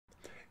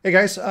Hey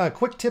guys,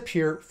 quick tip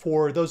here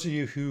for those of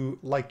you who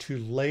like to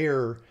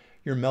layer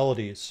your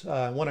melodies.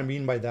 What I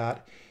mean by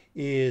that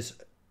is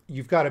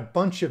you've got a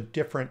bunch of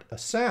different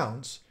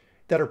sounds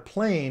that are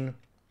playing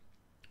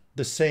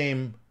the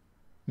same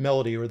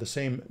melody or the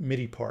same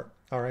MIDI part.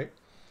 All right.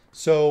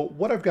 So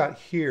what I've got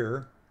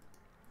here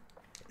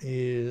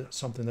is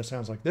something that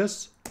sounds like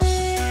this.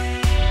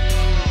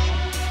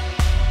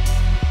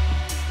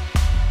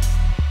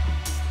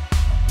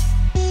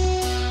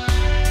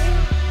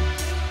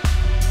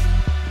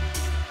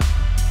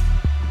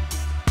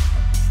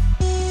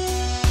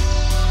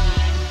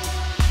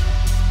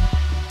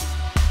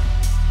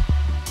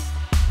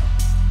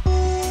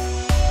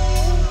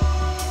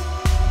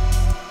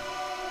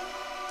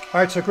 All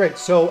right, so great.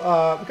 So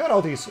we've got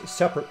all these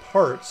separate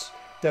parts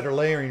that are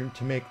layering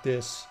to make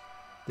this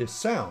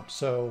sound.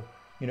 So,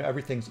 you know,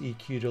 everything's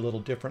EQ'd a little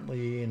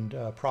differently and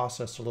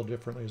processed a little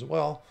differently as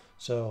well.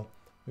 So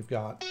we've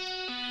got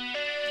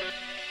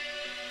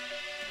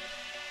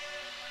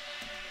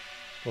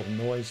a little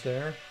noise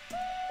there.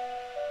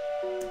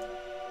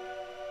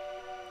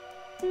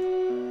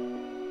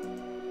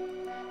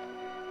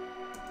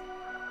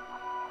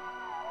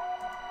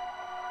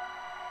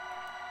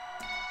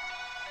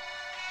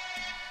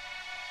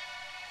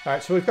 All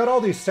right, so we've got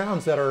all these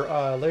sounds that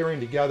are layering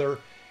together,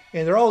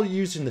 and they're all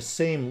using the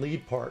same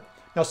lead part.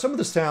 Now, some of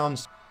the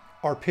sounds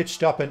are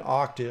pitched up an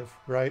octave,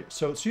 right?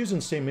 So it's using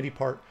the same MIDI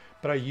part,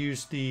 but I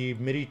used the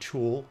MIDI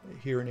tool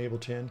here in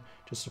Ableton,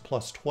 just a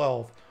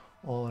 +12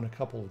 on a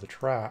couple of the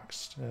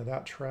tracks.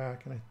 That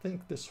track, and I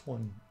think this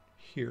one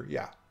here,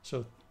 yeah.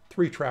 So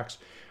 3 tracks,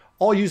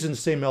 all using the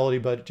same melody,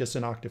 but just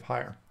an octave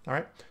higher, all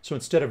right? So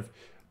instead of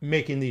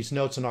making these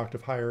notes an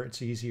octave higher,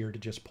 it's easier to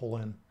just pull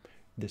in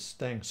this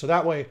thing. So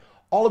that way,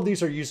 all of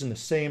these are using the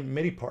same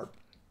MIDI part.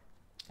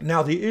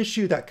 Now, the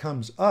issue that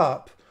comes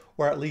up,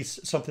 or at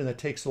least something that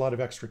takes a lot of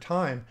extra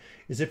time,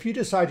 is if you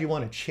decide you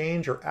want to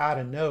change or add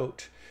a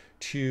note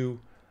to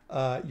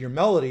your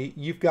melody,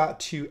 you've got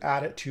to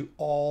add it to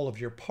all of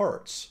your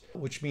parts,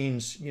 which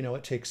means, you know,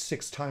 it takes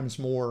 6 times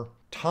more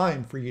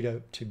time for you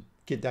to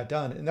get that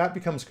done. And that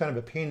becomes kind of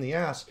a pain in the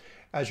ass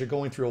as you're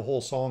going through a whole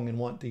song and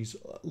want these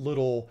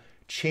little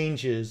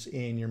changes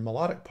in your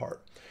melodic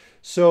part.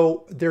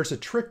 So there's a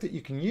trick that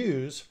you can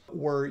use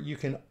where you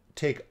can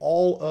take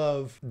all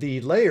of the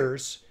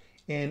layers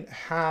and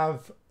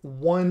have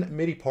one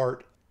MIDI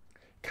part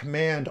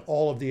command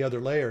all of the other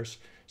layers.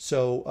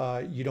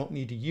 So you don't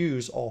need to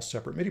use all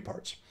separate MIDI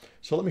parts.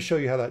 So let me show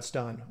you how that's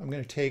done. I'm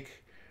going to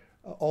take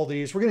all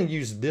these. We're going to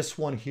use this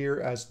one here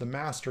as the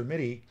master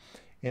MIDI,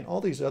 and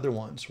all these other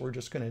ones we're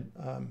just going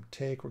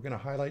to we're going to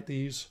highlight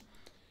these,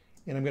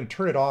 and I'm going to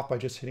turn it off by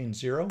just hitting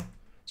 0.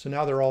 So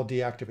now they're all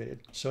deactivated.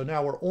 So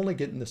now we're only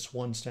getting this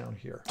one sound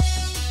here.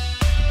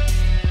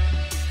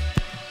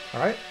 All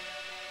right.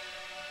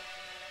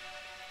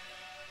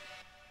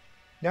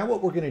 Now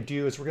what we're going to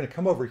do is we're going to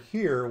come over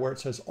here where it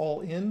says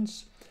all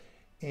ins,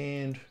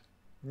 and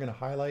we're going to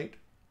highlight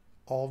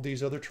all of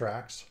these other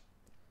tracks.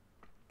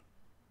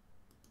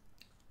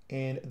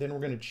 And then we're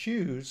going to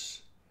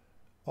choose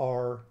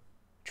our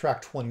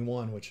track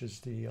 21, which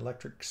is the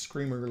Electric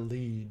Screamer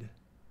lead.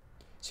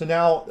 So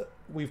now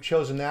we've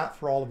chosen that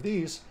for all of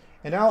these,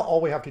 and now all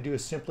we have to do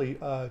is simply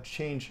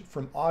change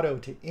from auto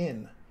to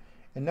in.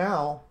 And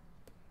now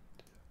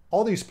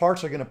all these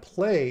parts are going to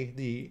play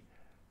the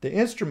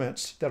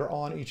instruments that are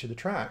on each of the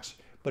tracks,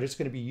 but it's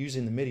going to be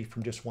using the MIDI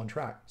from just one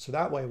track. So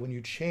that way, when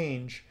you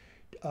change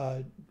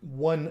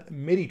one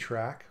MIDI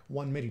track,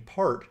 one MIDI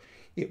part,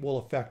 it will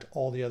affect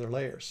all the other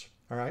layers.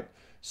 All right.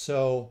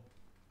 So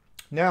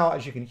now,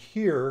 as you can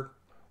hear,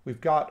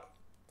 we've got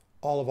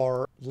all of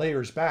our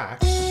layers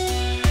back.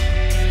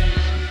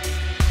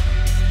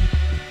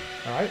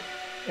 All right,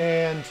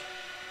 and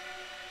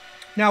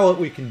now what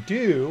we can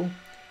do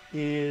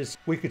is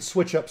we could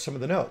switch up some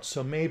of the notes.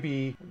 So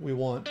maybe we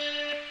want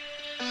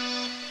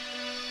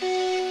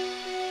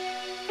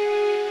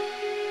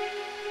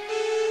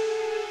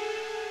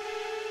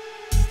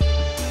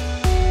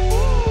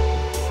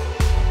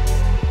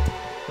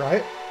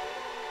right?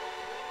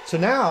 So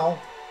now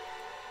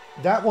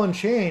that one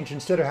change,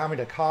 instead of having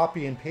to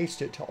copy and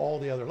paste it to all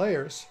the other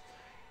layers,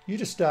 you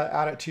just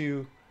add it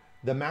to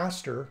the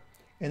master,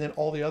 and then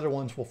all the other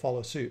ones will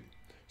follow suit.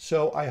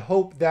 So I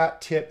hope that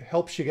tip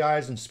helps you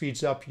guys and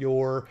speeds up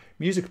your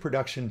music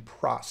production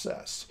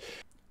process.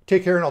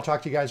 Take care, and I'll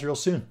talk to you guys real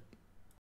soon.